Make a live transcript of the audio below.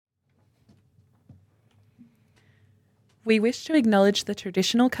We wish to acknowledge the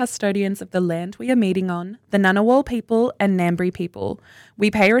traditional custodians of the land we are meeting on, the Ngunnawal people and Ngambri people. We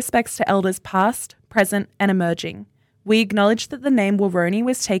pay respects to elders past, present and emerging. We acknowledge that the name Waroni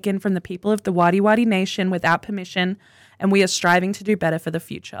was taken from the people of the Wadi Wadi Nation without permission, and we are striving to do better for the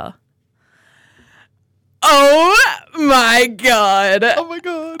future. Oh my God. Oh my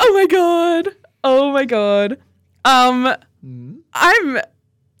God. Oh my God. Oh my God.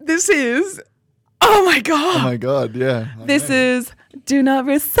 Oh my God. Oh my God, yeah. This is Do Not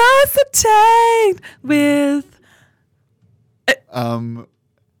Resuscitate with... Am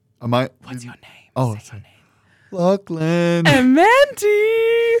I... What's your name? Oh, Say your name. Lachlan. And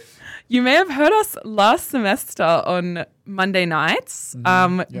Mandy. You may have heard us last semester on Monday nights.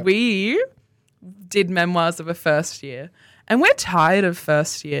 Yep. We did memoirs of a first year, and we're tired of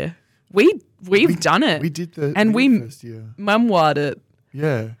first year. We've done it. We did the and we first year. memoired it.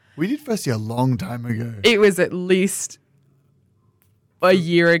 Yeah. We did first year a long time ago. It was at least a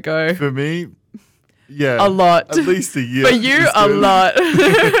year ago. For me, yeah. A lot. At least a year. For you, a lot.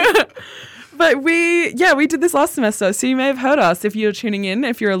 But we did this last semester, so you may have heard us if you're tuning in,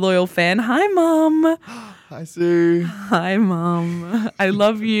 if you're a loyal fan. Hi, Mum. Hi, Sue. Hi, Mum. I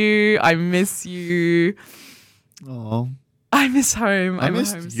love you. I miss you. Oh, I miss home. I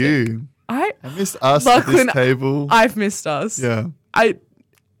missed you. I missed us Lachlan, at this table. I've missed us. Yeah.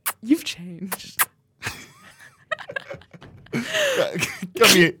 You've changed.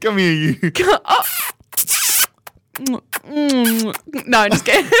 Come here, you. Oh. No, I'm just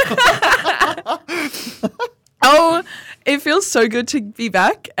kidding. Oh, it feels so good to be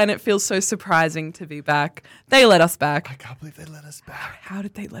back, and it feels so surprising to be back. They let us back. I can't believe they let us back. How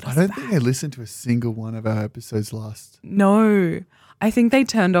did they let us I don't back? think they listened to a single one of our episodes last. No. I think they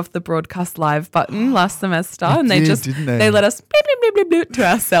turned off the broadcast live button last semester, and didn't they they? let us bleep, bleep, bleep, bleep, bleep to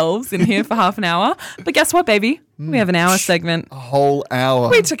ourselves in here for half an hour. But guess what, baby? We have an hour segment. A whole hour.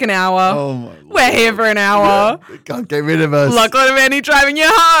 We took an hour. Oh my Lord. We're here for an hour. They can't get rid of us. Lachlan and Mandy driving you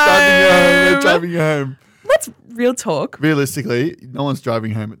home. They're driving you home. Let's real talk. Realistically, no one's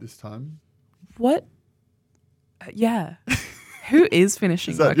driving home at this time. What? Yeah. Who is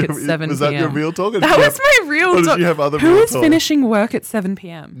finishing work at 7 Was p.m.? that your real talk? That was my real or talk. did you have other Who real is talk? finishing work at 7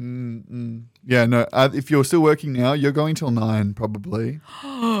 p.m.? Yeah, no. If you're still working now, you're going till 9 probably.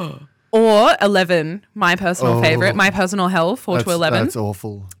 Or 11, my personal favorite, my personal hell, 4 to 11. That's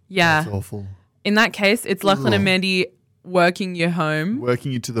awful. Yeah. That's awful. In that case, it's Lachlan and Ugh. Mandy working you home.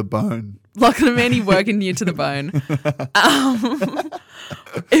 Working you to the bone. Lachlan and Mandy working you to the bone.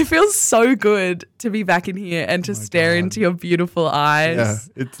 It feels so good to be back in here and to stare God. into your beautiful eyes.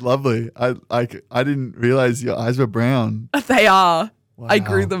 Yeah, it's lovely. I didn't realize your eyes were brown. They are. I Wow.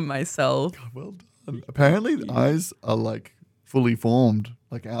 grew them myself. Well done. Apparently, the eyes are like fully formed,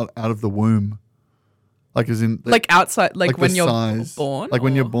 like out of the womb. Like as in Like outside, like when the you're size. born? Like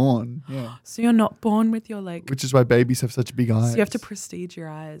when or- you're born. Yeah. So you're not born with your like... Which is why babies have such big eyes. So you have to prestige your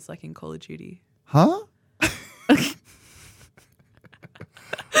eyes like in Call of Duty. Huh?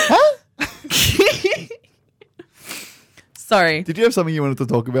 Sorry. Did you have something you wanted to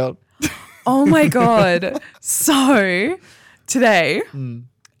talk about? Oh my God. So today,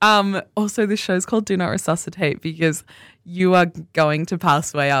 also this show's called Do Not Resuscitate because you are going to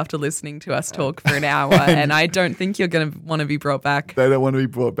pass away after listening to us talk for an hour and I don't think you're going to want to be brought back. They don't want to be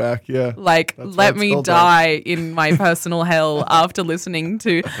brought back. Yeah. Like, That's let why it's me called die in my personal hell after listening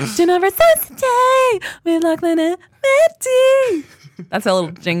to Do Not Resuscitate with Lachlan and Mandy. That's a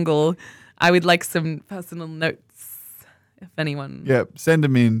little jingle. I would like some personal notes if anyone. Yeah. Send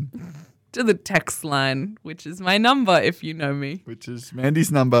them in, To the text line, which is my number if you know me. which is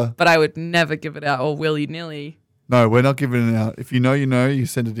Mandy's number. But I would never give it out all willy-nilly. No, we're not giving it out. If you know, you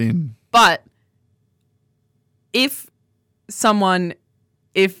send it in. But if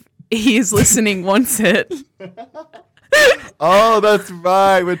he is listening, wants it, Oh, that's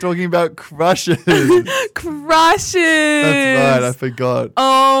right. We're talking about crushes. crushes. That's right. I forgot.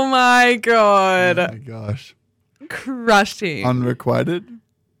 Oh my God. Oh my gosh. Crushing. Unrequited?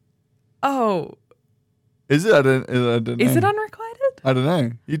 Oh, Is it? I don't know. is it unrequited? I don't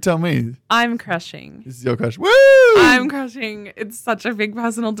know. You tell me. I'm crushing. This is your crush. Woo! I'm crushing. It's such a big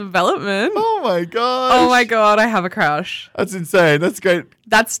personal development. Oh my gosh. Oh my God, I have a crush. That's insane. That's great.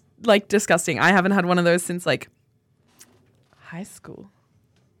 That's like disgusting. I haven't had one of those since like high school.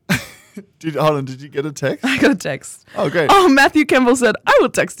 Hold on. Did you get a text? I got a text. Oh, great. Oh, Matthew Campbell said, I will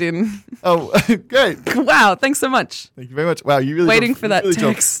text in. Oh, great. Wow, thanks so much. Thank you very much. Wow, you really Waiting dropped- for you that really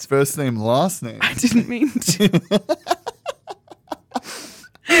dropped text. First name, last name. I didn't mean to.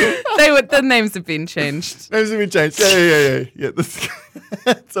 The names have been changed. Names have been changed. Yeah.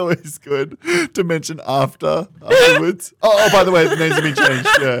 It's always good to mention afterwards. Oh, by the way, the names have been changed.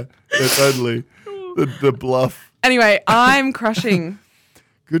 Yeah, totally. The bluff. Anyway, I'm crushing.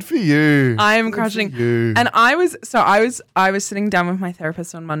 Good for you. I am Good crushing. for you. And I was sitting down with my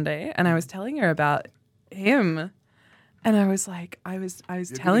therapist on Monday, and I was telling her about him, and I was like, I was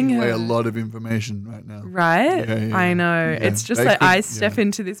You're telling giving her away a lot of information right now. right? Yeah. I know. Yeah. It's just They like could- I step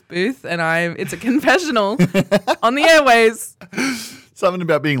into this booth, and it's a confessional on the airways. Something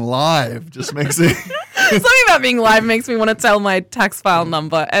about being live just makes it. Something about being live makes me want to tell my tax file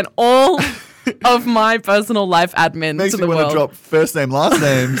number and all of my personal life admin Makes to me the want world to drop first name, last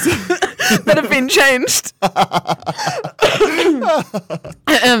names. that have been changed.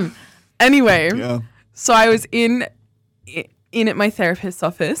 Anyway, Yeah. so I was in at my therapist's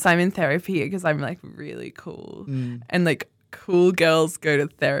office. I'm in therapy because I'm like really cool, and like cool girls go to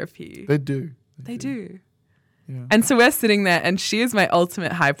therapy. They do. They do. Yeah. And so we're sitting there, and she is my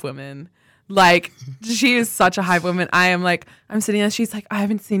ultimate hype woman. Like, she is such a hype woman. I'm sitting there. She's like, I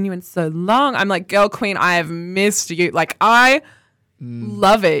haven't seen you in so long. I'm like, girl queen, I have missed you. Like, I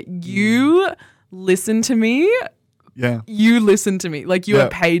love it. You listen to me. Yeah. You listen to me. Like, you Yeah. are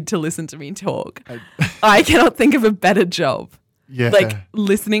paid to listen to me talk. I cannot think of a better job. Yeah. Like,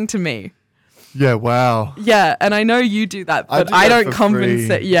 listening to me. Yeah. Wow. Yeah. And I know you do that, I but do I that don't for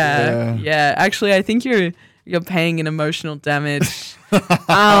compensate. free. Yeah. Yeah. Actually, I think you're paying an emotional damage.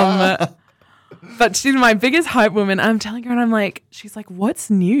 But she's my biggest hype woman. I'm telling her, and I'm like, she's like, what's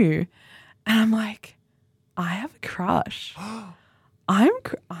new? And I'm like, I have a crush. I'm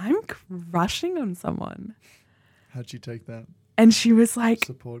crushing on someone. How'd she take that? And she was like,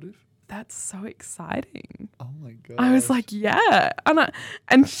 Supportive? that's so exciting. Oh my god. I was like, yeah.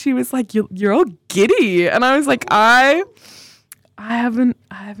 And she was like, you're all giddy. And I was like, I haven't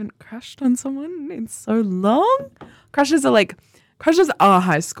crushed on someone in so long. Crushes are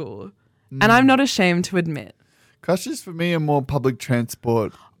high school. And I'm not ashamed to admit. crushes for me are more public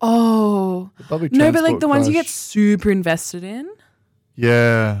transport. Oh. The public No, but transport like the ones you get crush. super invested in.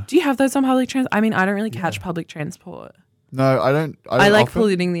 Yeah. Do you have those on public transport? I mean, I don't really catch public transport. No, I don't. I like often.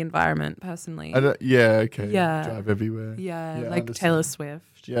 polluting the environment personally. I don't. Yeah. Okay. Yeah. Drive everywhere. Yeah, I like understand. Taylor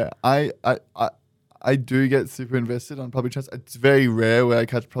Swift. Yeah. I do get super invested on public transport. It's very rare where I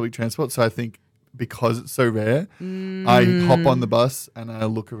catch public transport, so I think because it's so rare, I hop on the bus and I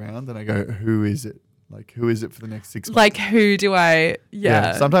look around and I go, "Who is it? Like, who is it for the next 6 months?" Like who do I?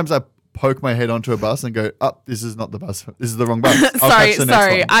 Yeah. Sometimes I poke my head onto a bus and go, "Oh, this is not the bus. This is the wrong bus." I'll catch the next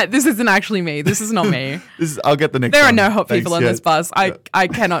sorry. one. This isn't actually me. This is not me. I'll get the next. There are one. no hot Thanks, people on yeah. this bus. I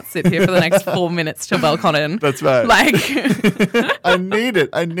cannot sit here for the next 4 minutes till Belconnen. That's right. Like, I need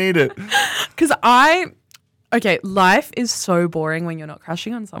it. because life is so boring when you're not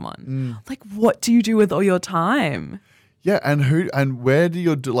crushing on someone. Like, what do you do with all your time? Yeah, and where do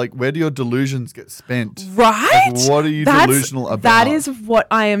your delusions get spent? Right? Like, what are you delusional about? That is what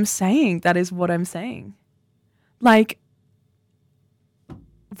I am saying. That is what I'm saying. Like,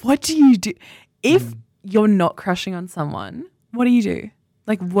 what do you do? If you're not crushing on someone, what do you do?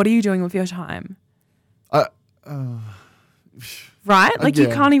 Like, what are you doing with your time? Right? Like, you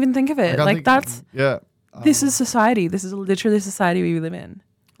yeah. can't even think of it. Like, that's, yeah. this is society. This is literally the society we live in.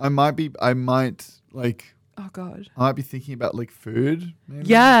 I might be thinking about like food. Maybe?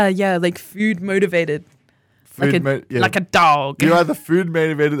 Yeah. Like, food motivated. Like a dog. You're either food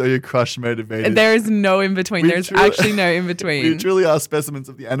motivated or you're crush motivated. There is no in between. There's actually no in between. We truly are specimens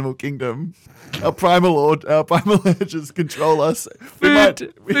of the animal kingdom. Our primal urges control us.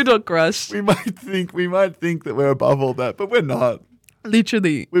 Food or crush. We might think that we're above all that, but we're not.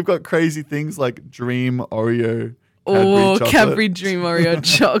 Literally. We've got crazy things like Dream Oreo. Cadbury Dream Oreo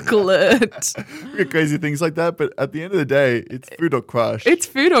chocolate. We got crazy things like that, but at the end of the day, it's food or crush. It's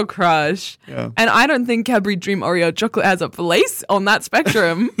food or crush. Yeah. And I don't think Cadbury Dream Oreo chocolate has a place on that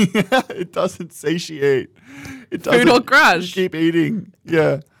spectrum. Yeah, it doesn't satiate. It doesn't. Food or crush. You keep eating.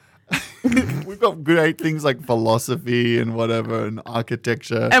 Yeah. We've got great things like philosophy and whatever and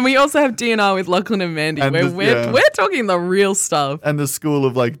architecture. And we also have DNR with Lachlan and Mandy, And where we're talking the real stuff. And the school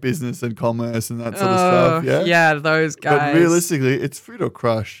of like business and commerce and that sort of stuff. Yeah. Yeah, those guys. But realistically, it's food or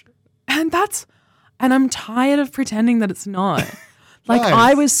crush. And I'm tired of pretending that it's not. Like, Nice.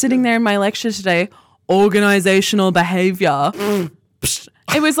 I was sitting there in my lecture today, organizational behavior.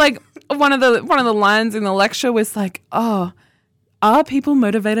 It was like one of the lines in the lecture was like, "Oh, are people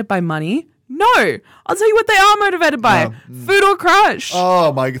motivated by money? No. I'll tell you what they are motivated by. Food or crush.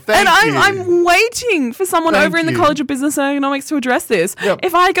 Oh my, thank you. I'm waiting for someone Thank over in the you. College of Business and Economics to address this. Yep.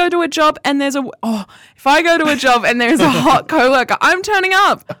 If I go to a job and there's a hot coworker, I'm turning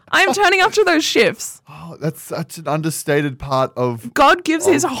up. I'm turning up to those shifts. Oh, that's such an understated part of. God gives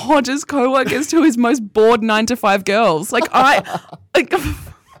his hottest coworkers to his most bored 9-to-5 girls. Like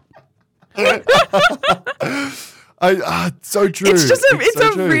It's so true. it's just it's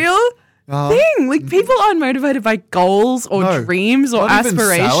so a true. real thing. Like people aren't motivated by goals or No, dreams or not even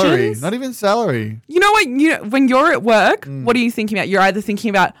aspirations. salary. Not even salary. You know what? When you're at work, what are you thinking about? You're either thinking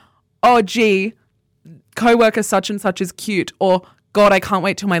about, oh, gee, coworker such and such is cute, or God, I can't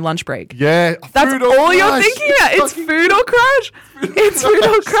wait till my lunch break. Yeah, That's food or all you're crush. thinking about. It's food or crush. It's food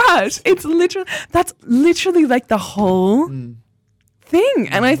or crush. That's literally like the whole thing.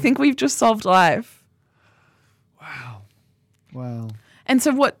 And I think we've just solved life. Wow. And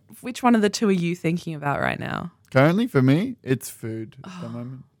so which one of the two are you thinking about right now? Currently, for me, it's food at the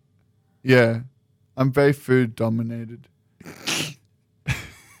moment. Yeah, I'm very food dominated.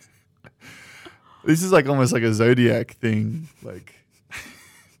 This is like almost like a zodiac thing. Like,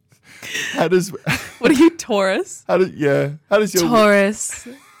 how does What are you, Taurus? how does your Taurus.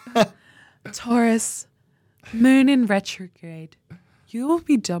 Taurus. Moon in retrograde. You will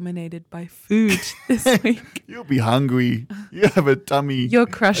be dominated by food this week. You'll be hungry. You have a tummy. Your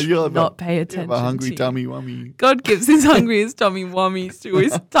crush You'll will have not pay You attention have a hungry to you. tummy wummy. God gives his hungriest tummy wummies to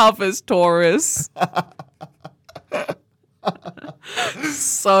his toughest Taurus.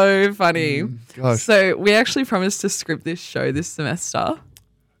 So funny. Gosh. So we actually promised to script this show this semester.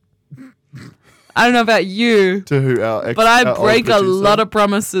 I don't know about you, To who our ex, but I our old break a producer. lot of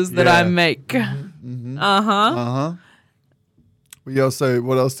promises that I Yeah. make. Uh-huh.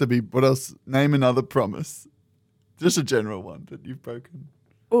 What else? Name another promise. Just a general one that you've broken.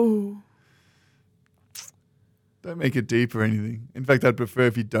 Oh. Don't make it deep or anything. In fact, I'd prefer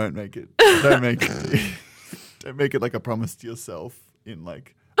if you don't make it. Don't make it deep. Don't make it like a promise to yourself in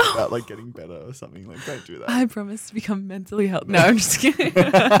like about like getting better or something. Like, don't do that. I promise to become mentally healthy. No, I'm just kidding.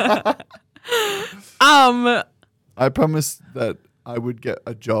 I promised that I would get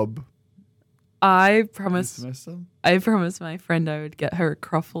a job I this promised semester. my friend I would get her a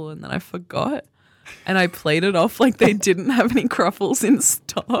croffle, and then I forgot. And I played it off like they didn't have any croffles in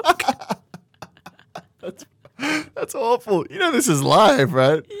stock. That's awful. You know this is live,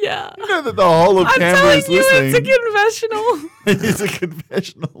 right? Yeah. You know that the whole of I'm Canberra telling is you, listening. it's a confessional. It's a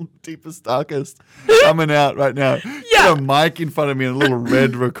confessional, deepest, darkest coming out right now. Yeah. Got a mic in front of me and a little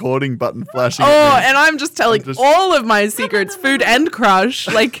red recording button flashing. Oh, at me. and I'm just telling just- all of my secrets, food and crush.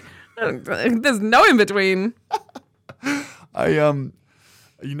 Like, there's no in between. You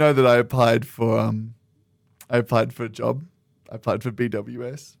know that I applied for a job. I applied for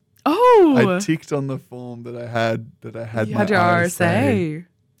BWS. Oh, I ticked on the form that I had you my had your RSA. RSA.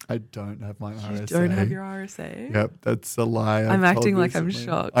 I don't have my RSA. You don't have your RSA? Yep, that's a lie. I'm I've acting told like I'm recently.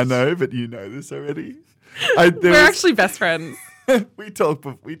 shocked. I know, but you know this already. We're actually best friends. we talked.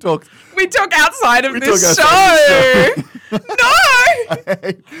 We talk outside of We this talk show. outside of No!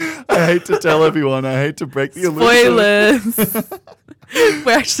 I hate to tell everyone. I hate to break the illusion. Spoilers.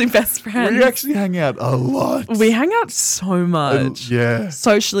 We're actually best friends. We actually hang out a lot. We hang out so much. Yeah.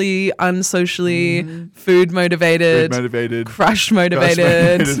 Socially, unsocially, food motivated, Food motivated. crush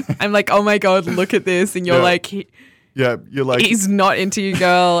motivated. motivated. I'm like, oh my God, look at this. And you're Yeah. like, Yeah, you're like he's not into you,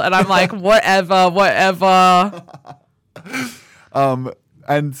 girl. And I'm like, whatever.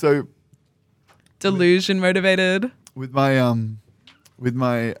 and so Delusion motivated. with my your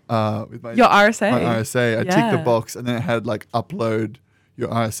RSA. my RSA, I ticked the Yeah. box and then it had like upload your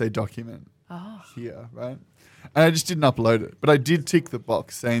RSA document here, right? And I just didn't upload it, but I did tick the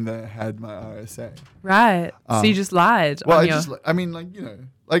box saying that I had my RSA. Right. So you just lied. Well, on I your- just, I mean, like, you know,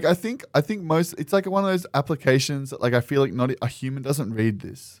 like I think most, it's like one of those applications that like I feel like not a human doesn't read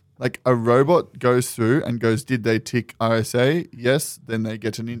this. Like a robot goes through and goes, did they tick RSA? Yes, then they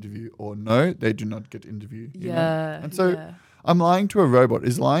get an interview, or no, they do not get interview. you know? Yeah. And so yeah. I'm lying to a robot.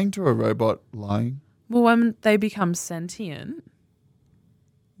 Is lying to a robot lying? Well, when they become sentient,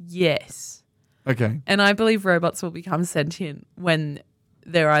 yes. Okay. And I believe robots will become sentient when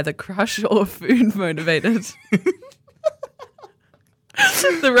they're either crush or food motivated.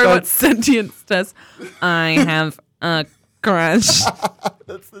 The robot's sentience test. I have a crush.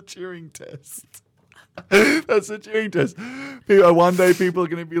 That's the Turing test. That's the Turing test. One day people are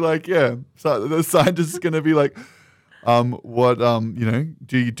going to be like, yeah. So the scientist is going to be like, what, you know,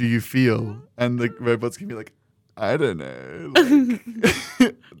 do you feel? And the robot's going to be like, I don't know.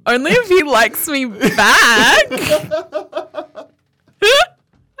 Like, Only if he likes me back.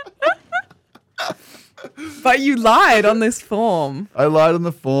 But you lied on this form. I lied on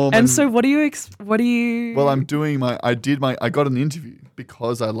the form. And so what do you Well, I got an interview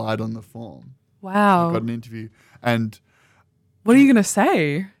because I lied on the form. Wow. I got an interview. And what are you going to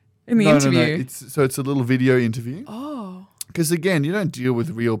say in the interview? No. It's a little video interview. Oh. Because again, you don't deal with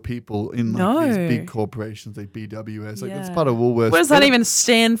real people in these big corporations like BWS. Like that's part of Woolworths. What does that even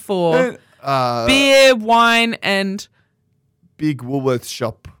stand for? Beer, wine, and big Woolworths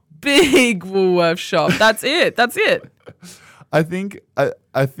shop. Big Woolworths shop. That's it. That's it. I think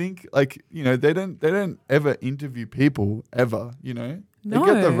like, you know, they don't ever interview people ever, you know. No.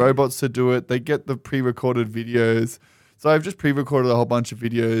 They get the robots to do it. They get the pre-recorded videos. So I've just pre-recorded a whole bunch of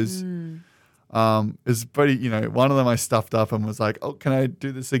videos. It's pretty, you know, one of them I stuffed up and was like, oh, can I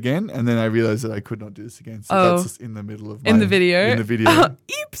do this again? And then I realized that I could not do this again. So that's just in the middle of in the video.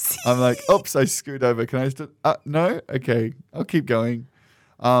 Oopsie. I'm like, oops, I screwed over. Can I still? No? Okay. I'll keep going.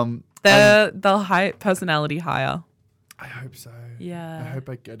 They'll hire personality hire. I hope so. Yeah. I hope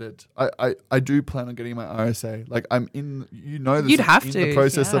I get it. I do plan on getting my RSA. Like I'm in, you know, You'd have to, the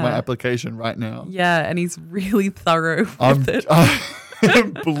process of my application right now. Yeah, and he's really thorough with it.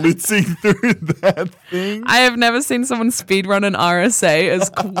 I'm blitzing through that thing. I have never seen someone speedrun an RSA as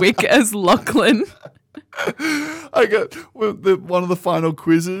quick as Lachlan. I got one of the final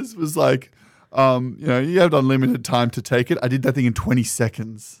quizzes was like, you know, you have unlimited time to take it. I did that thing in 20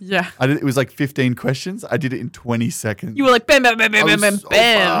 seconds. Yeah. It was like 15 questions. I did it in 20 seconds. You were like, bam, bam, bam, bam, bam, bam,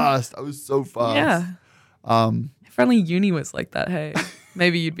 bam. I was so fast. Yeah. If only uni was like that, hey,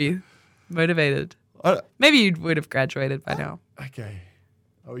 maybe you'd be motivated. Maybe you would have graduated by now. Okay.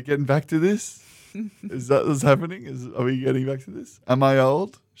 Are we getting back to this? Is that what's happening? Are we getting back to this? Am I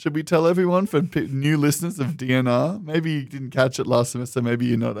old? Should we tell everyone for new listeners of DNR? Maybe you didn't catch it last semester. Maybe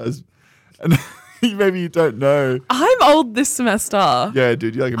you're not as... And maybe you don't know. I'm old this semester. Yeah,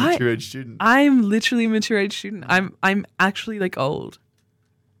 dude, you're like a mature age student. I'm literally a mature age student. I'm actually like old.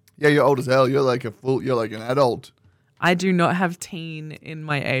 Yeah, you're old as hell. You're like an adult. I do not have teen in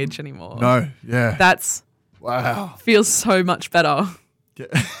my age anymore. No, yeah. That's wow. Feels so much better. Yeah.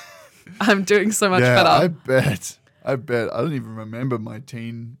 I'm doing so much better. I bet. I don't even remember my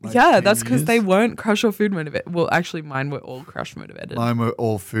teen. That's because they weren't crush or food motivated. Well, actually, mine were all crush motivated. Mine were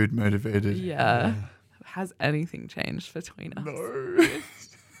all food motivated. Yeah. Has anything changed between us? No.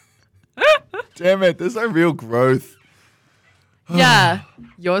 Damn it. There's no real growth. Yeah.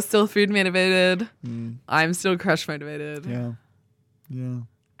 You're still food motivated. I'm still crush motivated. Yeah. Yeah.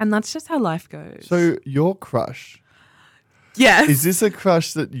 And that's just how life goes. So your crush. Yes. Is this a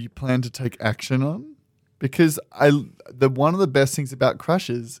crush that you plan to take action on? Because one of the best things about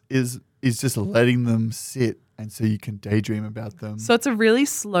crushes is just letting them sit, and so you can daydream about them. So it's a really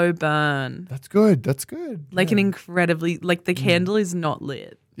slow burn. That's good. That's good. Like an incredibly the candle is not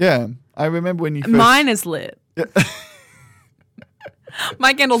lit. Yeah, I remember when you first... Mine is lit. Yeah.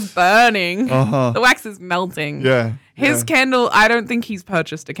 My candle's burning. Uh-huh. The wax is melting. Yeah. His candle, I don't think he's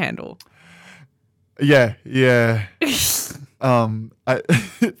purchased a candle. Yeah. Yeah. From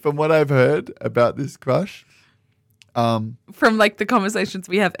what I've heard about this crush, from like the conversations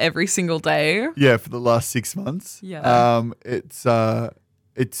we have every single day. Yeah, for the last 6 months. Yeah. It's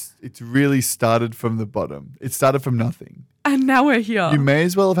really started from the bottom. It started from nothing. And now we're here. You may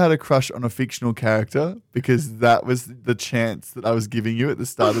as well have had a crush on a fictional character because that was the chance that I was giving you at the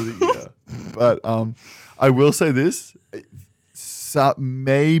start of the year. But I will say this. So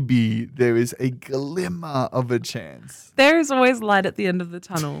maybe there is a glimmer of a chance. There is always light at the end of the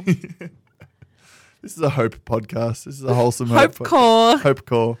tunnel. This is a hope podcast. This is a wholesome hope core. Hope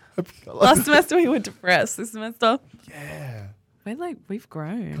core. Last semester we were depressed. This semester, yeah, we've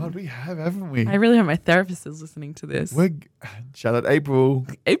grown. God, we have, haven't we? I really hope my therapist is listening to this. Shout out April.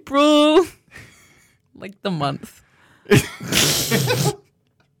 April, like the month.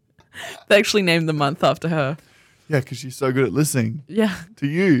 They actually named the month after her. Yeah, because she's so good at listening. Yeah. To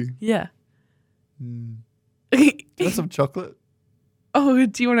you. Yeah. Do you want some chocolate? Oh,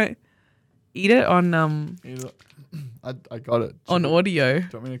 do you want to eat it on I got it. on audio? Do you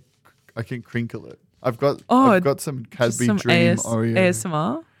want me to? I can crinkle it. I've got some Cadbury Dream Oreo.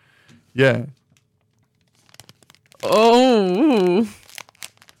 ASMR. Yeah. Oh.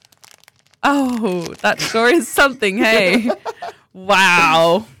 Oh, that sure is something. Hey.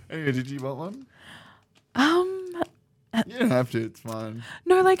 Wow. Anyway, did you want one? You don't have to. It's fine.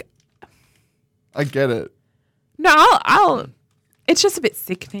 No, like. I get it. No, I'll. It's just a bit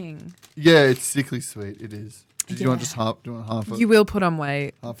sickening. Yeah, it's sickly sweet. It is. Do you want just half? Do you want half? You will put on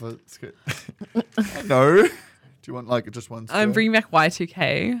weight. Half a scoop. No. Do you want like just one? I'm bringing back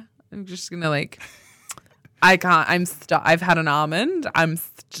Y2K. I'm just gonna like. I can't. I'm stuffed. I've had an almond. I'm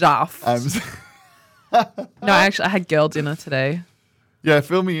stuffed. No, actually, I had girl dinner today. Yeah,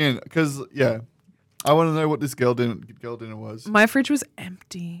 fill me in. Because, I want to know what this girl dinner was. My fridge was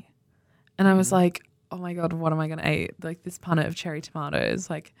empty. And I was like, oh my God, what am I going to eat? Like this punnet of cherry tomatoes.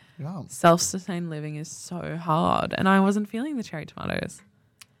 Like Yeah. self-sustained living is so hard. And I wasn't feeling the cherry tomatoes.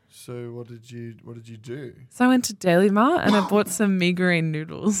 So what did you do? So I went to Daily Mart and I bought some mee goreng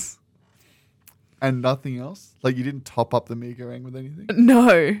noodles. And nothing else? Like you didn't top up the mee goreng with anything?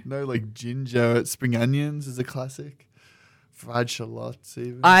 No. No, like ginger, spring onions is a classic. Fried shallots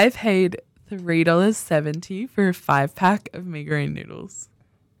even. I paid $3.70 for a 5-pack of mee goreng noodles,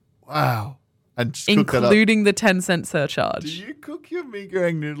 Wow. And just cook that up. including the 10-cent Do surcharge. you cook your mee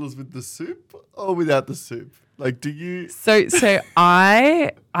goreng noodles with the soup or without the soup? Like, do you? So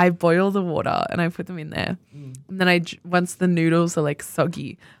I boil the water and I put them in there, and then once the noodles are like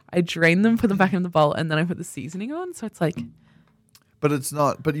soggy, I drain them, put them back in the bowl, and then I put the seasoning on. So it's like, But it's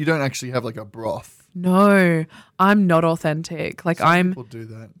not. But you don't actually have like a broth. no, I'm not authentic. Like Some people do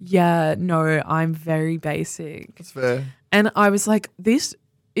that. yeah, no, I'm very basic. That's fair. And I was like, this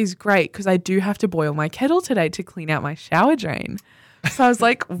is great because I do have to boil my kettle today to clean out my shower drain. So I was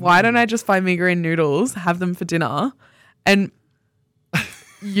like, why don't I just buy mee goreng noodles, have them for dinner, and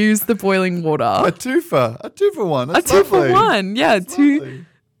use the boiling water? A two for one. A That's 2 for lovely. 1. Yeah, That's two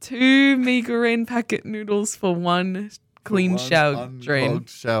lovely. mee goreng packet noodles for one clean One shower drain. unclogged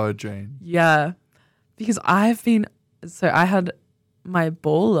shower drain. Yeah. Because I had my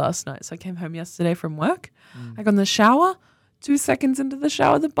ball last night. So I came home yesterday from work. I got in the shower. 2 seconds into the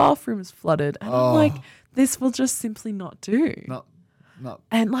shower, the bathroom is flooded. And I'm like, this will just simply not do. No.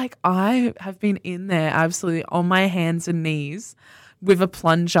 And like I have been in there absolutely on my hands and knees with a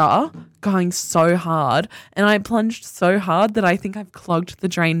plunger going so hard. And I plunged so hard that I think I've clogged the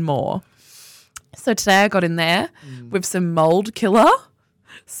drain more. So today I got in there with some mold killer,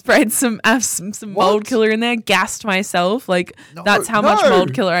 sprayed some mold killer in there, gassed myself. Like that's how much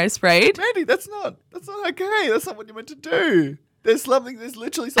mold killer I sprayed. Mandy, that's not okay. That's not what you meant to do. There's literally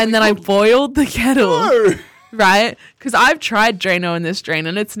something. And then I boiled the kettle, No. right? Because I've tried Drano in this drain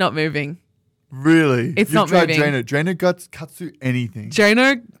and it's not moving. Really? It's You've not tried moving. Drano cuts through anything.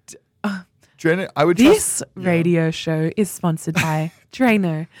 Drano, Drano, I would this trust. radio show is sponsored by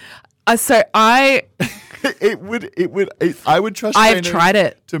Drano. So I I would trust I've Drano tried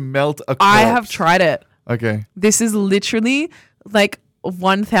it. to melt a corpse. I have tried it. Okay. This is literally like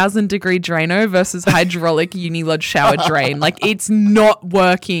 1,000 degree Drano versus hydraulic Unilod shower drain. Like it's not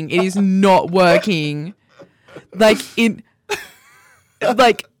working. It is not working.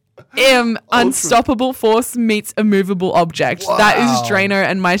 Unstoppable force meets a movable object. Wow. That is Drano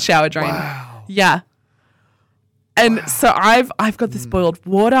and my shower drain. Wow. Yeah. And so I've got this boiled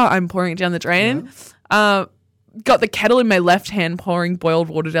water. I'm pouring it down the drain. Got the kettle in my left hand, pouring boiled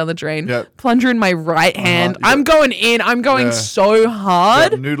water down the drain. Yep. Plunger in my right hand. You I'm going in. I'm going Yeah. so Got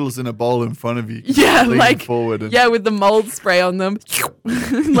hard. noodles in a bowl in front of you. Yeah, leaning like forward. And with the mold spray on them.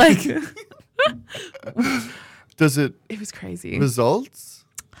 Like Does it it was crazy. results?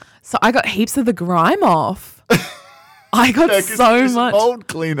 So I got heaps of the grime off. I got 'Cause so it's much. mold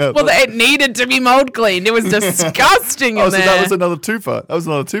cleanup. Well, it needed to be mold cleaned. It was disgusting in so there. that was another twofer.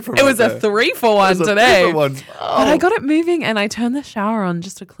 It was a 3-for-1 today. But I got it moving and I turned the shower on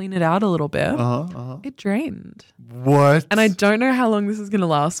just to clean it out a little bit. It drained. What? And I don't know how long this is going to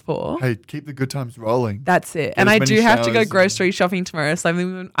last for. Hey, keep the good times rolling. That's it. Get And as I many do have to go showers grocery shopping tomorrow. So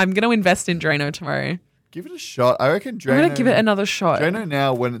I'm going to invest in Drano tomorrow. Give it a shot. I reckon Drano. I'm going to give it another shot. Drano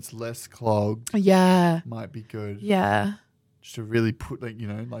now, when it's less clogged, Yeah. might be good. Yeah. Just to really put,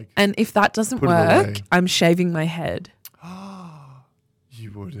 And if that doesn't Put it work, away. I'm shaving my head.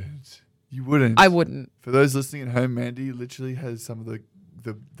 You wouldn't. You wouldn't. I wouldn't. For those listening at home, Mandy literally has some of the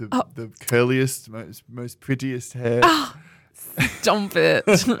curliest, most prettiest hair. Stop it.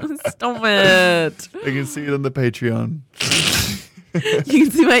 Stop it. You can see it on the Patreon. You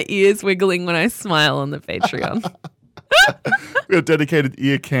can see my ears wiggling when I smile on the Patreon. We have dedicated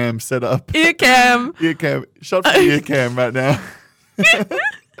ear cam set up. Ear cam. Ear cam. Shot for ear cam right now.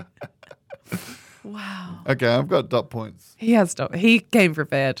 Wow. Okay, I've got dot points. He came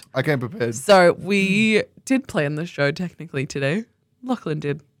prepared. I came prepared. So we did plan the show technically today. Lachlan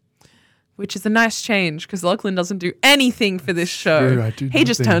did. Which is a nice change because Lachlan doesn't do anything for this show. True, I do He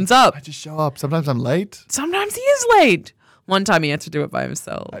just nothing. turns up. I just show up. Sometimes I'm late. Sometimes he is late. One time he had to do it by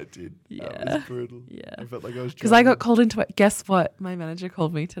himself. I did. Yeah. That was brutal. Yeah. I felt like I was Because I got called into it. Guess what? My manager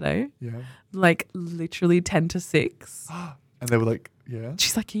called me today. Yeah. Like literally 10 to 6. And they were like, yeah.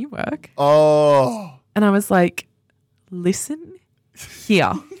 She's like, can you work? Oh. And I was like, listen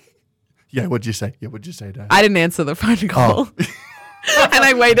here. Yeah, what'd you say? Yeah, what'd you say, Dad? I didn't answer the phone call. And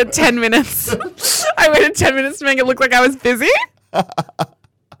I waited 10 minutes. I waited 10 minutes to make it look like I was busy.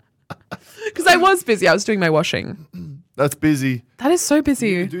 Because I was busy. I was doing my washing. That's busy. That is so busy.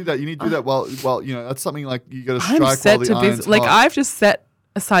 You need to do that. You need to do that while that's something like you got to I'm strike set while the to iron's busy. Like, hot. I've just set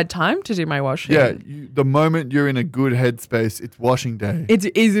aside time to do my washing. Yeah, the moment you're in a good headspace, it's washing day.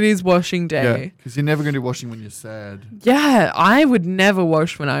 It is washing day. Because you're never going to do washing when you're sad. Yeah, I would never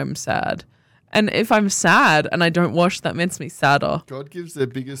wash when I'm sad. And if I'm sad and I don't wash, that makes me sadder. God gives their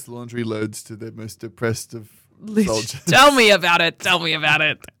biggest laundry loads to their most depressed of soldiers. Tell me about it.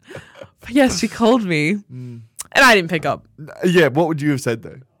 But yes, she called me. And I didn't pick up. Yeah, what would you have said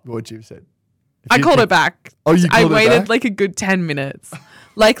though? What would you have said? I called her back. Oh, you called her I waited back? like a good 10 minutes.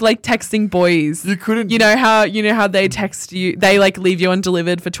 like texting boys. You couldn't. You know how they text you, they like leave you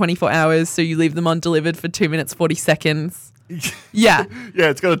undelivered for 24 hours, so you leave them undelivered for 2 minutes 40 seconds. Yeah. Yeah,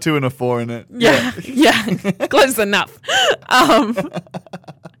 it's got a 2 and a 4 in it. Yeah. Yeah. Close enough.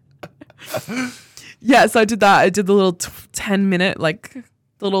 Yeah, so I did that. I did the little 10-minute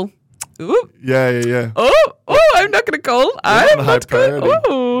little ooh. Yeah. Oh, I'm not going to call. I'm not going to.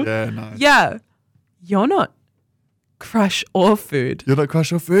 Oh. Yeah, nice. Yeah. You're not crush or food. You're not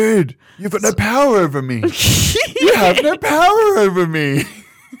crush or food. You've got no power over me. You have no power over me.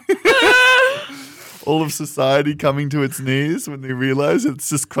 All of society coming to its knees when they realize it's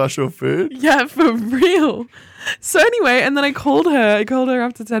just crush or food. Yeah, for real. So anyway, and then I called her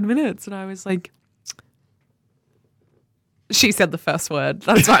after 10 minutes and I was like, she said the first word.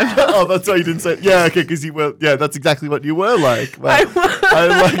 That's why. Oh, that's why you didn't say it. Yeah, okay, because you were, yeah, that's exactly what you were like. Wow. I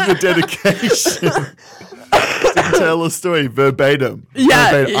like the dedication to tell a story verbatim.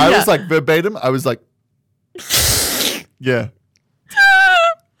 Yeah, verbatim. I yeah. was like verbatim. I was like, yeah.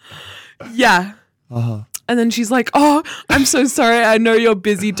 Yeah. Uh-huh. And then she's like, oh, I'm so sorry. I know you're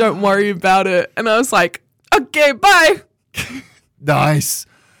busy. Don't worry about it. And I was like, okay, bye. Nice.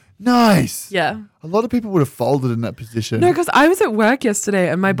 Yeah. A lot of people would have folded in that position. No, because I was at work yesterday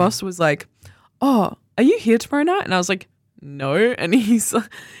and my boss was like, oh, are you here tomorrow night? And I was like, no. And he's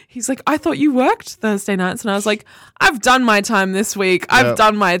like, I thought you worked Thursday nights. And I was like, I've done my time this week. I've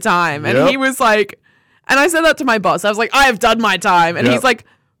done my time. And he was like, and I said that to my boss. I was like, I have done my time. And he's like,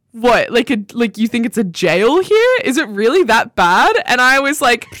 what? Like you think it's a jail here? Is it really that bad? And I was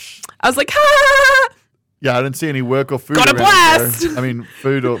like, ha! Yeah, I didn't see any work or food. Got a around blast! here. I mean,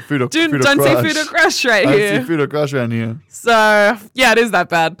 food or Don't crush. say food or crush right I here. don't see food or crush around here. So yeah, it is that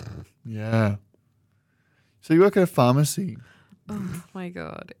bad. Yeah. So you work at a pharmacy. Oh my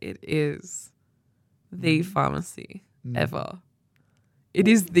God. It is the pharmacy ever. It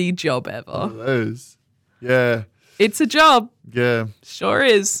is the job One ever. of those. Yeah. It's a job. Yeah. Sure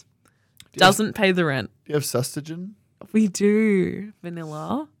is. Doesn't pay the rent. Do you have Sustagen? We do.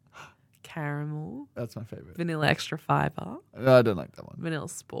 Vanilla, caramel, That's my favorite. vanilla extra fiber, No, I don't like that one. vanilla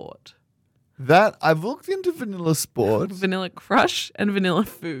sport, That I've looked into Vanilla Sport. vanilla crush, and vanilla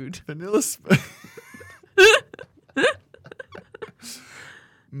food. Vanilla Sport.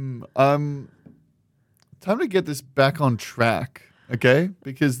 Time to get this back on track, okay?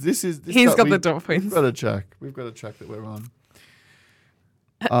 Because this He's got the dot points. We've got a track. We've got a track that we're on.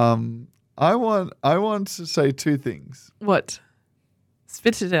 I want to say 2 things. What?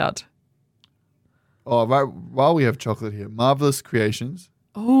 Spit it out. Oh, right. While we have chocolate here, Marvelous Creations.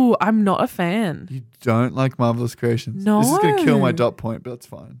 Oh, I'm not a fan. You don't like Marvelous Creations? No. This is going to kill my dot point, but that's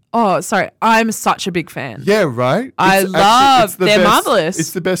fine. Oh, sorry. I'm such a big fan. Yeah, right? I love- they're marvelous.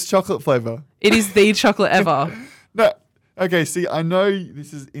 It's the best chocolate flavor. It is the chocolate ever. No. Okay, see, I know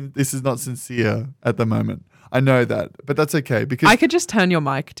this is not sincere at the moment. I know that, but that's okay because I could just turn your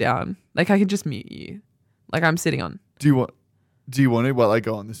mic down. Like I could just mute you. Like I'm sitting on. Do you want to while I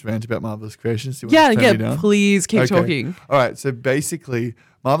go on this rant about Marvelous Creations? Do you want to turn me down? Please keep Okay. talking. All right, so basically,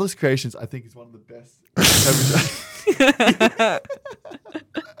 Marvelous Creations, I think, is one of the best.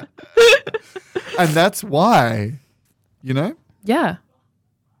 And that's why, you know? Yeah.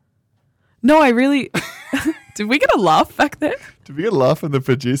 No, I really. Did we get a laugh back there? Did we get a laugh from the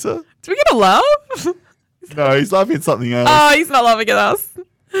producer? Did we get a laugh? No, he's laughing at something else. Oh, he's not laughing at us.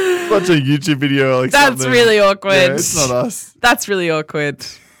 Watch a YouTube video or like That's something. really awkward. Yeah, it's not us. That's really awkward.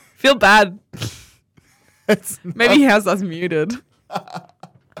 Feel bad. It's not. Maybe he has us muted.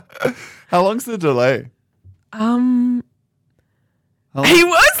 How long's the delay? He How long? was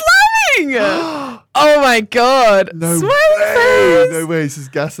laughing. Oh my God. No Smiley way. face. No way. This is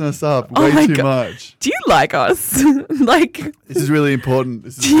gassing us up Oh way my too God. much. Do you like us? Like, This is really important.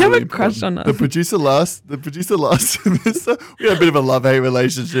 This is Do you have really a crush important. on us? The producer last semester, we had a bit of a love-hate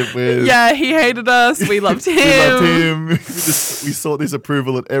relationship with. yeah, he hated us. We loved him. We loved him. We sought his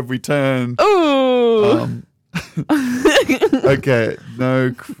approval at every turn. Ooh. Um, Okay,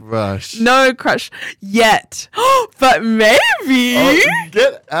 no crush. No crush yet. But maybe. Oh,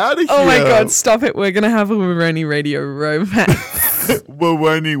 get out of here. Oh my God, stop it. We're going to have a Waroni Radio romance.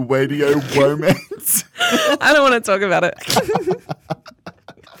 Waroni Radio romance. I don't want to talk about it.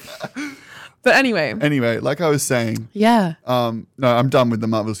 But anyway. Anyway, like I was saying. Yeah. No, I'm done with the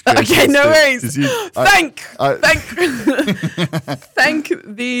Marvelous Creations. Okay, no worries. Thank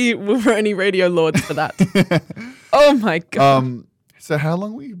the Waroni Radio Lords for that. Oh my God. So how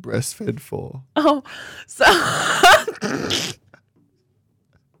long were you breastfed for? Oh, so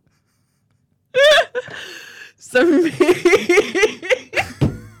so me.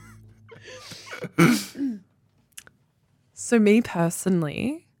 So me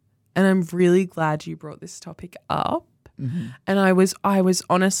personally, and I'm really glad you brought this topic up. Mm-hmm. And I was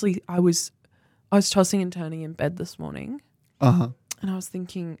honestly, I was tossing and turning in bed this morning. Uh-huh. And I was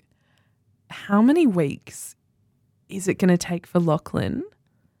thinking, how many weeks is it going to take for Lachlan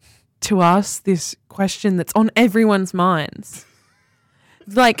to ask this question that's on everyone's minds?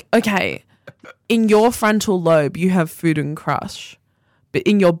 Like, okay, in your frontal lobe, you have food and crush. But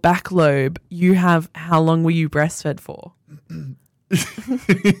in your back lobe, you have how long were you breastfed for?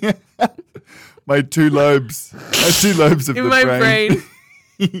 My two lobes of In the my brain.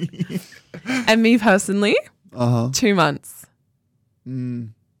 And me personally, 2 months.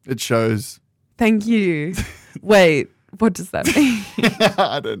 It shows. Thank you. Wait, what does that mean?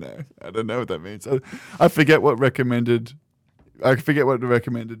 I don't know what that means. I forget what the recommended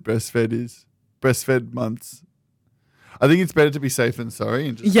breastfed is. Breastfed months. I think it's better to be safe than sorry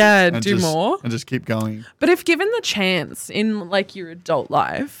and just do more and just keep going. But if given the chance in like your adult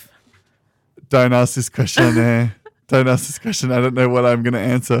life, don't ask this question on air. Don't ask this question. I don't know what I'm going to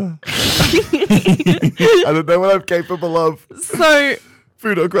answer. I don't know what I'm capable of. So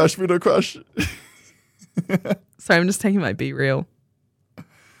food or crush. Sorry, I'm just taking my Be Real.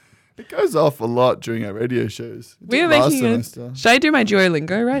 It goes off a lot during our radio shows. We are making it. Should I do my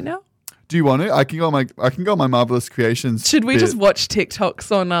Duolingo right now? Do you want it? I can go on my Marvelous Creations. Should we just watch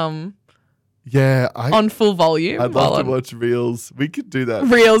TikToks on on full volume? I'd love to watch Reels. We could do that.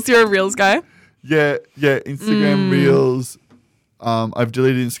 Reels, you're a Reels guy? Yeah. Instagram Reels. I've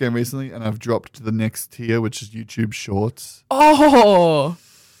deleted Instagram recently and I've dropped to the next tier, which is YouTube Shorts. Oh.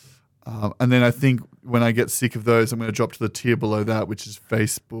 And then I think when I get sick of those, I'm going to drop to the tier below that, which is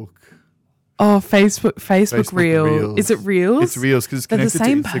Facebook. Oh, Facebook Reels. Is it Reels? It's Reels because it's connected to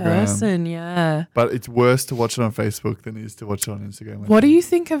Instagram. They're the same person, yeah. But it's worse to watch it on Facebook than it is to watch it on Instagram. What do you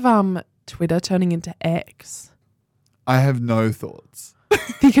think of Twitter turning into X? I have no thoughts.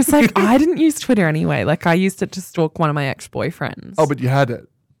 Because like I didn't use Twitter anyway. Like I used it to stalk one of my ex-boyfriends. Oh, but you had it.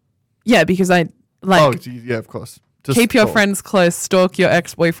 Yeah, because I like. Oh, yeah, of course. Just keep your friends close, stalk your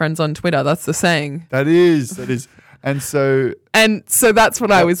ex-boyfriends on Twitter. That's the saying. That is. And so that's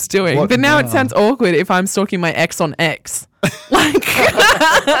what I was doing. But now it sounds awkward if I'm stalking my ex on X. Like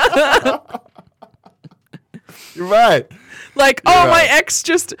you're right. Like, my ex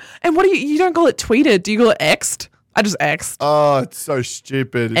just and what do you don't call it tweeted? Do you call it X'd? I just X'd. Oh, it's so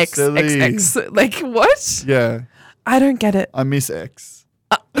stupid. It's silly. X. Like what? Yeah. I don't get it. I miss X.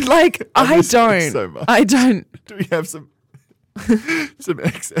 Like I don't. X so much. I don't. Do we have some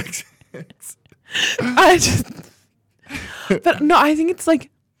XXX? I just. But no, I think it's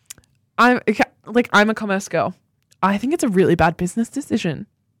like I'm a commerce girl. I think it's a really bad business decision.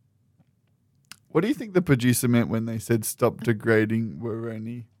 What do you think the producer meant when they said stop degrading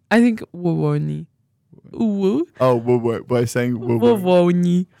Waroni? I think Waroni. By saying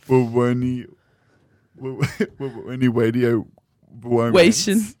Waroni. Waroni radio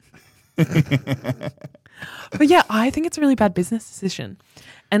romance. But yeah, I think it's a really bad business decision.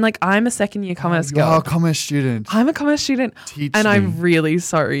 And like I'm a second year commerce girl. You're a commerce student. I'm a commerce student. Teach and me. I'm really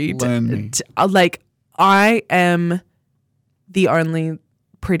sorry. Learn me. Like I am the only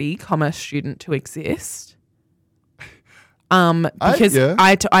pretty commerce student to exist. Because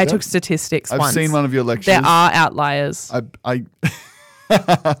I took statistics once. I've seen one of your lectures. There are outliers. I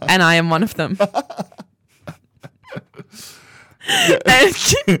and I am one of them.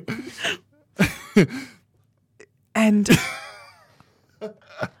 And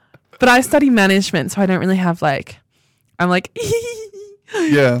but I study management, so I don't really have I'm like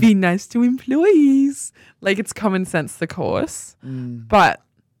yeah. Be nice to employees. Like it's common sense the course. But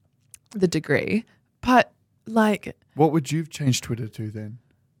the degree. But like what would you change Twitter to then?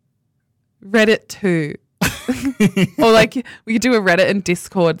 Reddit too. Or like we could do a Reddit and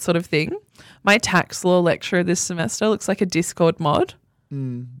Discord sort of thing. My tax law lecturer this semester looks like a Discord mod.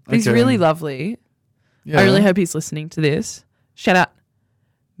 He's really lovely. Yeah. I really hope he's listening to this. Shout out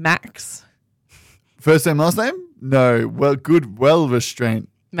Max. First name, last name? No, well restraint.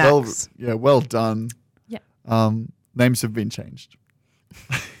 Max. Well done. Yeah. Names have been changed.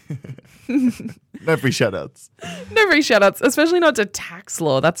 No free shout-outs. No free shout-outs, especially not to tax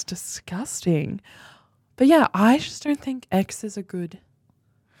law. That's disgusting. But yeah, I just don't think exes are good.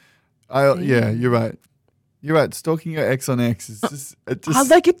 Yeah, you're right. You're right. Stalking your ex on X is just... It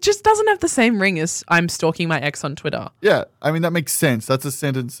just doesn't have the same ring as I'm stalking my ex on Twitter. Yeah, I mean, that makes sense. That's a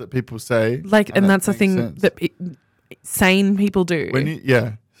sentence that people say. And that's a makes thing sense. that sane people do.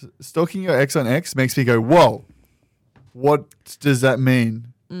 Stalking your ex on X makes me go, whoa, what does that mean?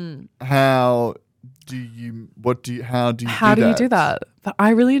 How do you do that? But I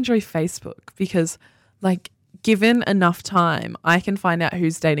really enjoy Facebook because, like, given enough time, I can find out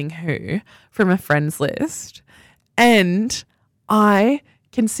who's dating who from a friends list. And I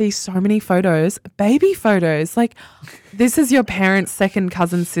can see so many photos, baby photos. Like, this is your parents' second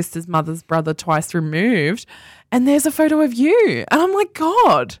cousin, sister's mother's brother twice removed. And there's a photo of you. And I'm like,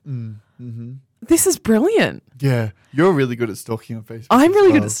 God, this is brilliant. Yeah. You're really good at stalking on Facebook. I'm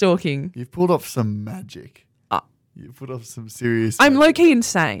really good at stalking. You've pulled off some magic. You've put off some serious I'm magic. low-key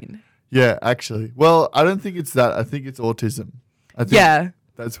insane. Yeah, actually. Well, I don't think it's that. I think it's autism. I think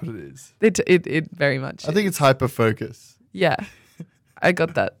that's what it is. It very much I think it's hyper-focus. Yeah. I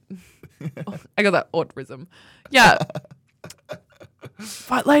got that. I got that autism. Yeah.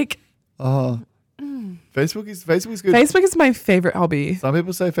 But like... Facebook is good. Facebook is my favorite hobby. Some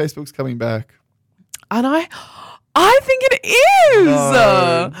people say Facebook's coming back. And I think it is.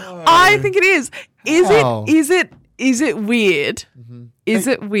 No. I think it is. How? Is it weird? Is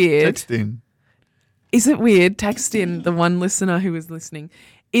it weird? Text in. Is it weird? Text in the one listener who is listening.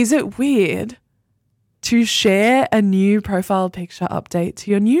 Is it weird to share a new profile picture update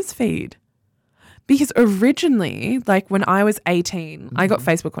to your newsfeed? Because originally, like when I was 18, I got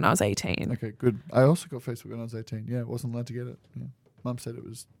Facebook when I was 18. Okay, good. I also got Facebook when I was 18. Yeah, wasn't allowed to get it. Yeah. Mum said it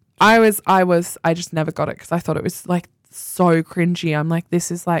was. I just never got it because I thought it was like so cringy. I'm like, this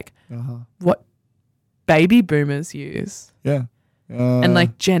is like what baby boomers use. Yeah. And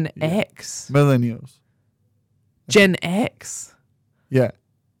like Gen X. Millennials. Gen X. Yeah.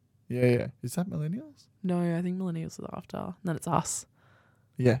 Yeah. Is that millennials? No, I think millennials are after. And then it's us.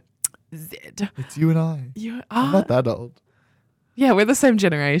 Yeah. Z. It's you and I. You I'm are. not that old. Yeah, we're the same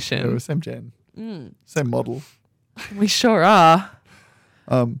generation. Yeah, we're same gen. Same model. We sure are.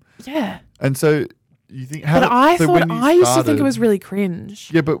 Yeah. And so you think I used to think it was really cringe.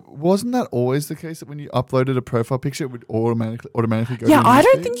 Yeah, but wasn't that always the case that when you uploaded a profile picture, it would automatically go? Yeah, to I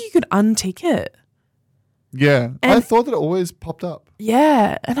don't newsfeed? think you could untick it. Yeah, And- I thought that it always popped up.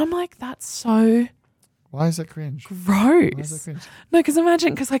 Yeah, and I'm like, that's so Why is that cringe? gross. Why is that cringe? No, because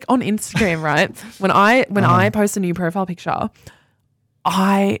imagine, because like on Instagram, right? When I post a new profile picture,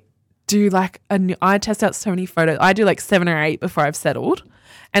 I do like I test out so many photos. I do like 7 or 8 before I've settled,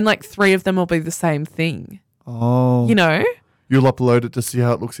 and like 3 of them will be the same thing. Oh, You know, you'll upload it to see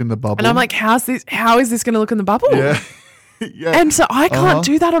how it looks in the bubble. and I'm like, how is this going to look in the bubble? yeah, yeah. And so I can't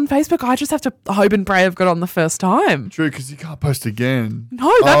do that on Facebook. I just have to hope and pray I've got it on the first time. True, because you can't post again.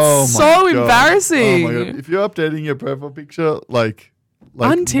 No, that's Oh so my God. embarrassing. Oh my God! If you're updating your profile picture like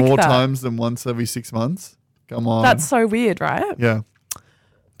Untick more that. times than once every 6 months, come on. That's so weird, right? yeah.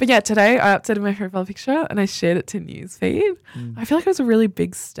 But yeah, today I updated my profile picture and I shared it to newsfeed. I feel like it was a really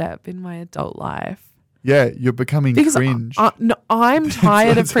big step in my adult life. Yeah, you're becoming Because cringe. no, I'm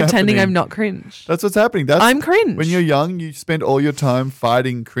tired of what's pretending happening. I'm not cringe. That's what's happening. I'm cringe. When you're young, you spend all your time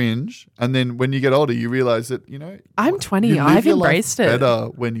fighting cringe, and then when you get older, you realize that I'm 20. you live I've your life embraced it. better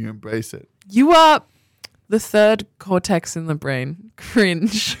when you embrace it. You are the third cortex in the brain.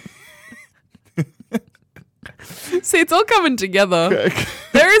 Cringe. See, it's all coming together.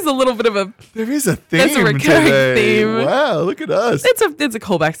 There is a little bit of a. There is a theme. There's a recurring today. theme. Wow, look at us. It's a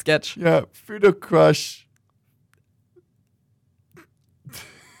callback sketch. Yeah, Fruit Crush,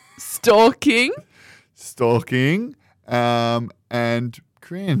 Stalking. and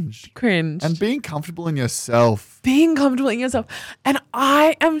cringe. Cringe. And being comfortable in yourself. Being comfortable in yourself. And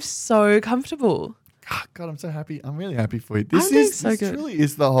I am so comfortable. God, I'm so happy. I'm really happy for you. I'm doing so good. Truly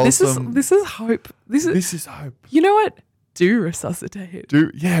is the wholesome. This is hope. This is hope. You know what? Do resuscitate.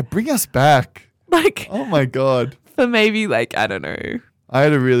 Bring us back. Like, Oh my God. for maybe like, I don't know. I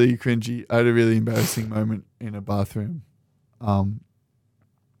had a really embarrassing moment in a bathroom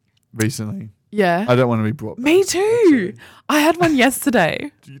recently. Yeah. I don't want to be brought back. Me too. I had one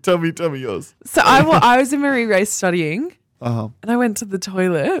yesterday. Tell me yours. So I was in Marie Race studying Uh-huh. and I went to the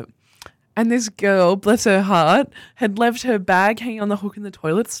toilet and this girl, bless her heart, had left her bag hanging on the hook in the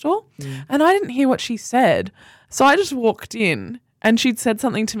toilet stall and I didn't hear what she said. So I just walked in and she'd said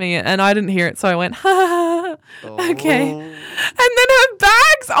something to me and I didn't hear it. So I went, ha ha ha. Okay. And then her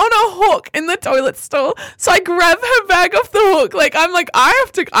bag's on a hook in the toilet stall. So I grab her bag off the hook. Like, I'm like, I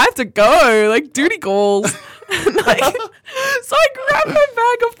have to go. Like, duty calls. And like, so I grab her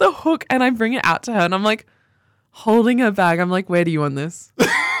bag off the hook and I bring it out to her. And I'm like, holding her bag. I'm like, where do you want this?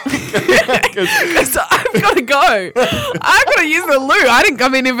 Because I've got to go. I've got to use the loo. I didn't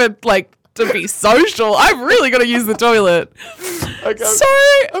come in even like to be social. I've really got to use the toilet. Okay, So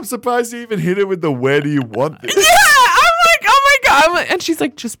I'm surprised you even hit it with the where do you want this? yeah, I'm like, oh my God. And she's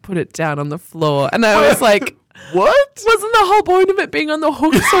like, just put it down on the floor. And I was like, What? wasn't the whole point of it being on the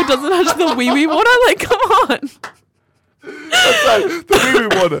hook so it doesn't touch the wee-wee water? Like, come on. That's like the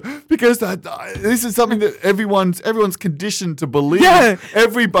wee-wee water. Because this is something that everyone's conditioned to believe. Yeah.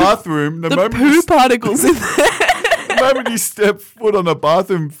 Every bathroom, the The moment poo particles in there. the moment you step foot on a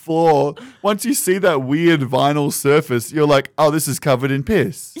bathroom floor, once you see that weird vinyl surface, you're like, oh, this is covered in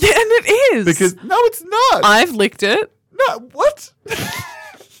piss. Yeah, and it is. Because no, it's not. I've licked it. No, what?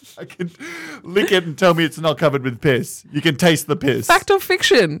 I can lick it and tell me it's not covered with piss. You can taste the piss. Fact or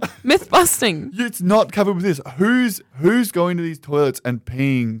fiction? Myth busting. It's not covered with this. Who's going to these toilets and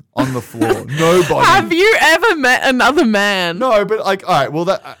peeing on the floor? Nobody. Have you ever met another man? No, but like, all right. Well,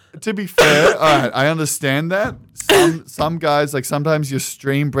 that to be fair, all right, I understand that. Some guys, like, sometimes your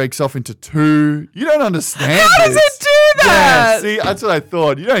stream breaks off into two. You don't understand. How does it do that? Yeah, see, that's what I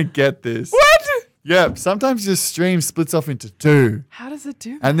thought. You don't get this. What? Yeah, sometimes your stream splits off into two. How does it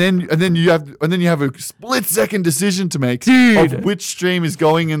do that? And then you have a split second decision to make Dude. of which stream is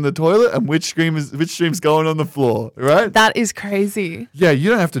going in the toilet and which stream's going on the floor, right? That is crazy. Yeah, you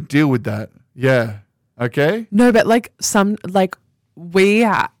don't have to deal with that. Yeah. Okay? No, but like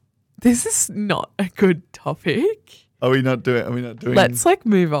this is not a good topic. Are we not doing Let's like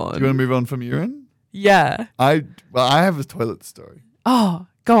move on. Do you want to move on from urine? Yeah. I have a toilet story. Oh,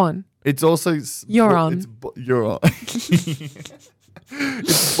 go on. It's also You're on. You're on.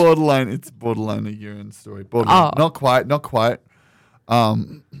 It's borderline a urine story. Borderline. Oh. Not quite.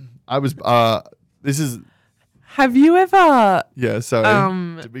 This is Have you ever Yeah,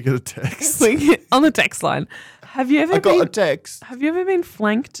 sorry. Did we get a text? on the text line? Have you ever I got a text. Have you ever been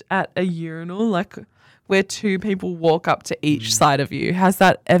flanked at a urinal, like where two people walk up to each side of you? Has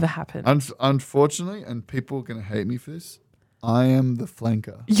that ever happened? Unfortunately, and people are going to hate me for this, I am the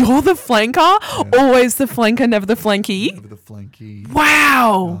flanker. You're the flanker? Yeah. Always the flanker, never the flanky? Never the flanky.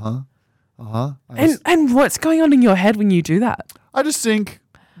 Wow. And what's going on in your head when you do that? I just think,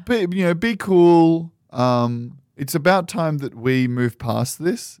 be cool. It's about time that we move past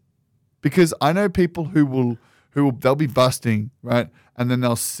this, because I know people who will they'll be busting, right? And then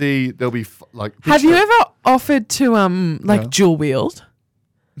they'll be like. Have you ever offered to dual wield?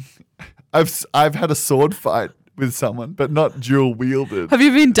 I've had a sword fight with someone, but not dual wielded. Have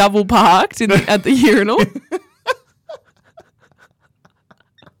you been double parked at the urinal?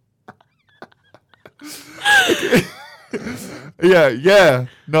 Yeah.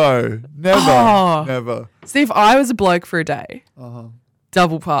 No, never. See, if I was a bloke for a day,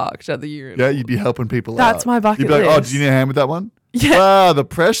 double parked at the urinal. Yeah, you'd be helping people out. That's my bucket You'd be like, list. oh, do you need a hand with that one? Yeah. Ah, the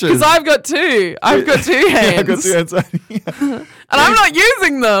pressure. Because I've got two. I've got two hands. Yeah, I've got 2 hands. And I'm not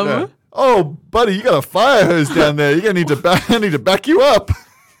using them. Yeah. Oh, buddy, you got a fire hose down there. You're gonna I need to back you up.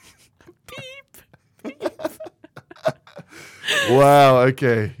 Beep. Wow.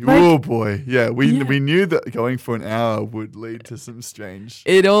 Okay. Oh boy. Yeah. We knew that going for an hour would lead to some strange.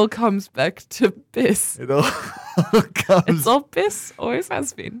 It all comes back to piss. It all comes. It's all piss. Always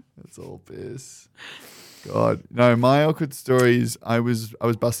has been. It's all piss. God. No, my awkward story is I was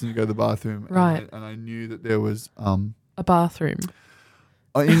busting to go to the bathroom. Right. And I knew that there was a bathroom.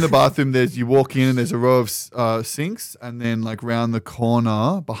 In the bathroom, you walk in and there's a row of sinks, and then like round the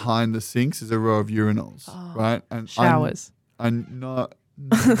corner behind the sinks is a row of urinals, right? And showers. No.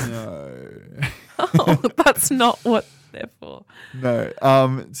 Oh, that's not what they're for. No.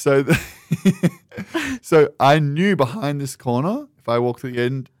 So I knew behind this corner, if I walk to the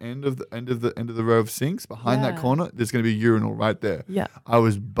end of the row of sinks, behind that corner, there's going to be a urinal right there. Yeah. I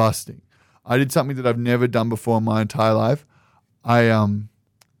was busting. I did something that I've never done before in my entire life. I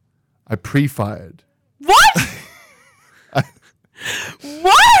pre-fired. What?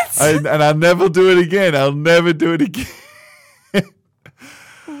 What? And I'll never do it again. I'll never do it again.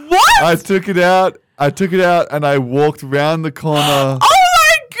 What? I took it out and I walked round the corner. Oh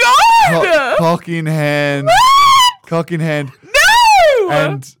my God! Cock in hand. What? Cock in hand. No!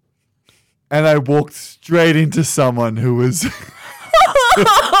 And I walked straight into someone who was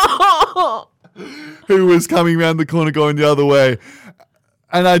who was coming round the corner going the other way.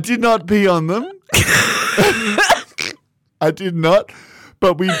 And I did not pee on them. I did not.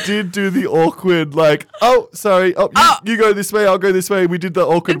 But we did do the awkward, like, oh, sorry. Oh, you go this way. I'll go this way. We did the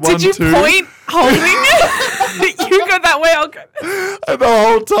awkward Did 1, you 2. point holding it? You go that way, I'll go. And the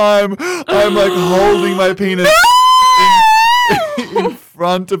whole time, I'm like holding my penis in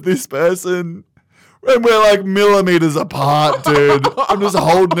front of this person. And we're like millimeters apart, dude. I'm just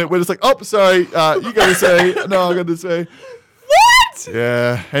holding it. We're just like, oh, sorry. You go this way. No, I'll go this way. What?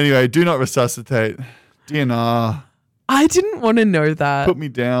 Yeah. Anyway, do not resuscitate. DNR. I didn't want to know that. Put me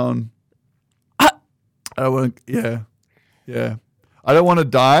down. I don't want to, yeah. I don't want to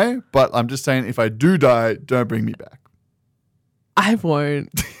die, but I'm just saying if I do die, don't bring me back. I won't.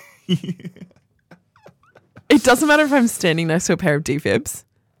 It doesn't matter if I'm standing next to a pair of defibs.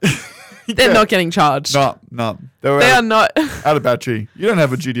 They're not getting charged. No. They are not. Out of battery. You don't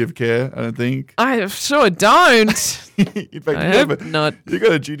have a duty of care, I don't think. I sure don't. In fact, I hope not. You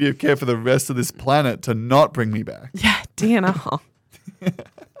got a duty of care for the rest of this planet to not bring me back. Yeah, DNR.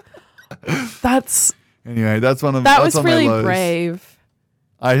 Anyway, that's one of that that's was on my really lows. brave.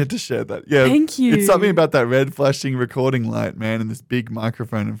 I had to share that. Yeah. Thank you. It's something about that red flashing recording light, man, and this big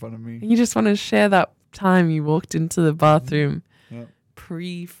microphone in front of me. You just want to share that time you walked into the bathroom Yep.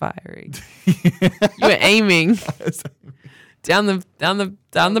 pre-firing. You were aiming down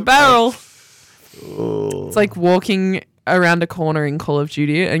the barrel. Oh. It's like walking around a corner in Call of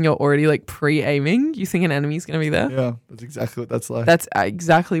Duty and you're already like pre-aiming. You think an enemy's going to be there? Yeah, that's exactly what that's like. That's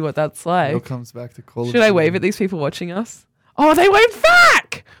exactly what that's It all like. comes back to Call of Should I Duty. wave at these people watching us? Oh, they waved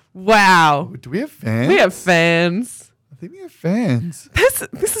back. Wow. Do we have fans? We have fans. I think we have fans.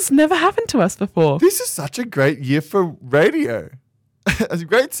 This has never happened to us before. This is such a great year for radio. It's a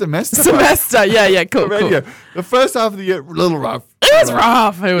great semester. Semester. Yeah, cool, for radio. cool. The first half of the year, a little rough. It was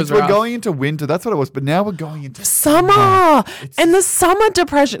rough. It was We're rough. going into winter. That's what it was. But now we're going into Summer. And the summer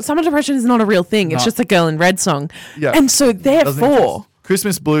depression is not a real thing. It's No. just a Girl in Red song. Yeah. And so Doesn't therefore, exist.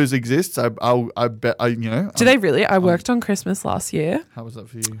 Christmas blues exists. I bet. do they really? I worked on Christmas last year. How was that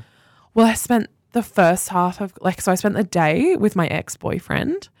for you? Well, I spent the first half of so I spent the day with my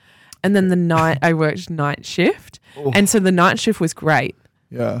ex-boyfriend, and then the night I worked night shift. Oh. And so the night shift was great.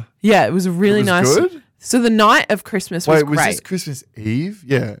 Yeah. Yeah, it was really It was nice. good? So the night of Christmas was Wait, was great. this Christmas Eve?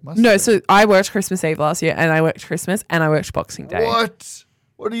 Yeah. it must No, have so I worked Christmas Eve last year, and I worked Christmas, and I worked Boxing Day. been. What?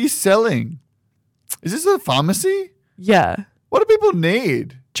 What are you selling? Is this a pharmacy? Yeah, What do people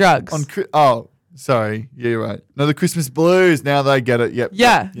need? drugs. Sorry. Yeah, you're right. No, the Christmas blues. Now they get it. Yep.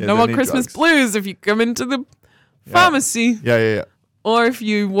 Yeah, yep. no they more need Christmas drugs. blues if you come into the pharmacy, Yeah. or if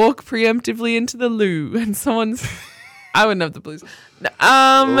you walk preemptively into the loo and someone's. I wouldn't have the blues. No,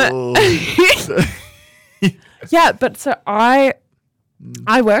 Oh. yeah, but so I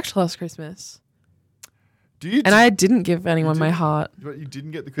worked last Christmas, Do you? and I didn't give anyone my didn't? heart. But you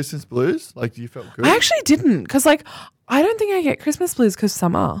didn't get the Christmas blues? Like you felt good? I actually didn't, because I don't think I get Christmas blues because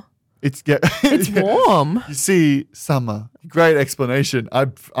summer. It's It's warm. You see, summer. Great explanation.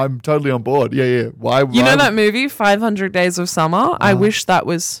 I'm totally on board. Yeah. Why? You know that movie 500 Days of Summer? I wish that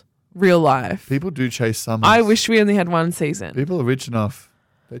was real life. People do chase summers. I wish we only had one season. People are rich enough.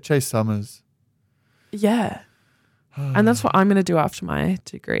 They chase summers. Yeah. And that's what I'm going to do after my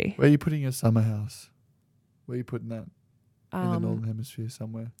degree. Where are you putting your summer house? Where are you putting that? In the Northern Hemisphere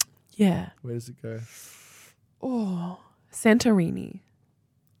somewhere. Yeah. Where does it go? Oh, Santorini.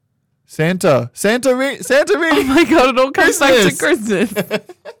 Santorini. Oh my God, it all comes back to Christmas. Christmas.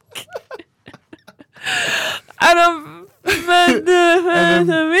 I don't.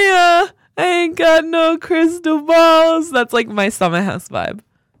 I ain't got no crystal balls. That's like my summer house vibe.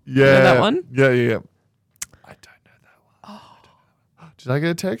 Yeah. know that one? Yeah. I don't know that one. Oh. Did I get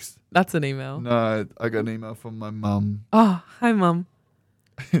a text? That's an email. No, I got an email from my mum. Oh, hi, Mum.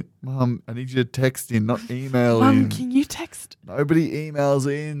 Mum, I need you to text in, not email Mum, in. can you text? Nobody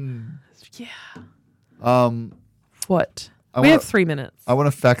emails in. Yeah. What? I We want have 3 minutes. I want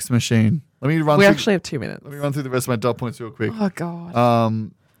a fax machine. Let me run. We through, actually have 2 minutes. Let me run through the rest of my dot points real quick. Oh,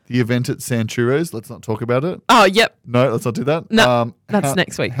 God. The event at Sanchuros. Let's not talk about it. Oh, yep. No, let's not do that. No, that's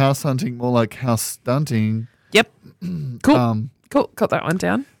next week. House hunting, more like house stunting. Yep. Cool. Cool. Got that one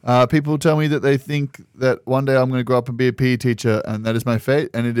down. People tell me that they think that one day I'm going to grow up and be a PE teacher, and that is my fate,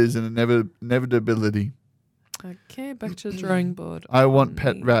 and it is an inevitability. Okay, back to the drawing board. I want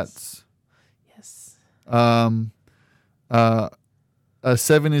pet Knees. rats. Yes.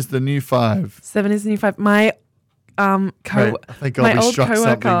 7 is the new 5. 7 is the new 5. My Thank God my we old struck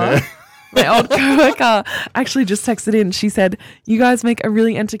something coworker- there. my old coworker actually just texted in. She said, "You guys make a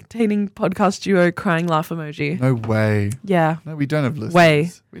really entertaining podcast duo." Crying laugh emoji. No way. Yeah, No, we don't have listeners.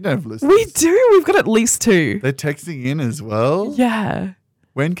 Way. We don't have listeners. we do. We've got at least 2. They're texting in as well. Yeah.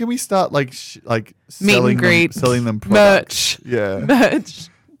 When can we start like Meet selling and greet. selling them products? Merch. Yeah. Merch.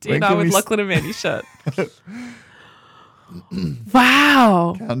 When Dinner can with we Lachlan and Mandy shirt.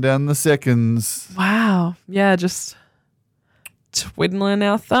 Wow. Count down the seconds. Wow. Yeah, just twiddling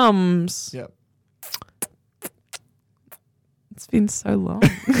our thumbs. Yep. It's been so long.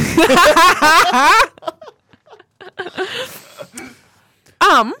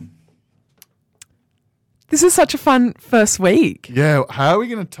 This is such a fun first week. Yeah. How are we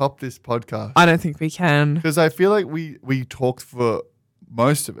going to top this podcast? I don't think we can. Because I feel like we talked for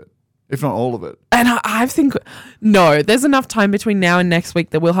most of it, if not all of it. And I think, no, there's enough time between now and next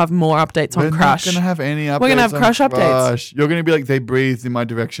week that we'll have more updates on Crush. We're not going to have any updates. We're going to have on Crush updates. You're going to be like, they breathed in my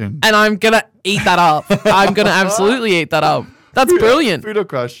direction. And I'm going to eat that up. I'm going to absolutely eat that up. That's brilliant. Food or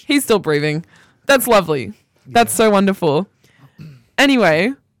Crush? He's still breathing. That's lovely. That's so wonderful.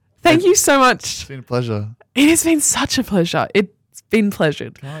 Anyway, thank you so much. It's been a pleasure. It has been such a pleasure. It's been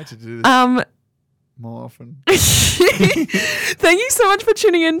pleasured. Can't wait to do this more often. Thank you so much for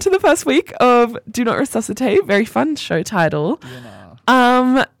tuning in to the first week of Do Not Resuscitate. Very fun show title.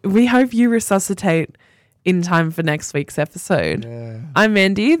 We hope you resuscitate in time for next week's episode. Yeah. I'm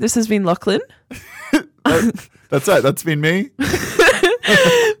Mandy. This has been Lachlan. That's right. That's been me.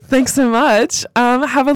 Thanks so much. Have a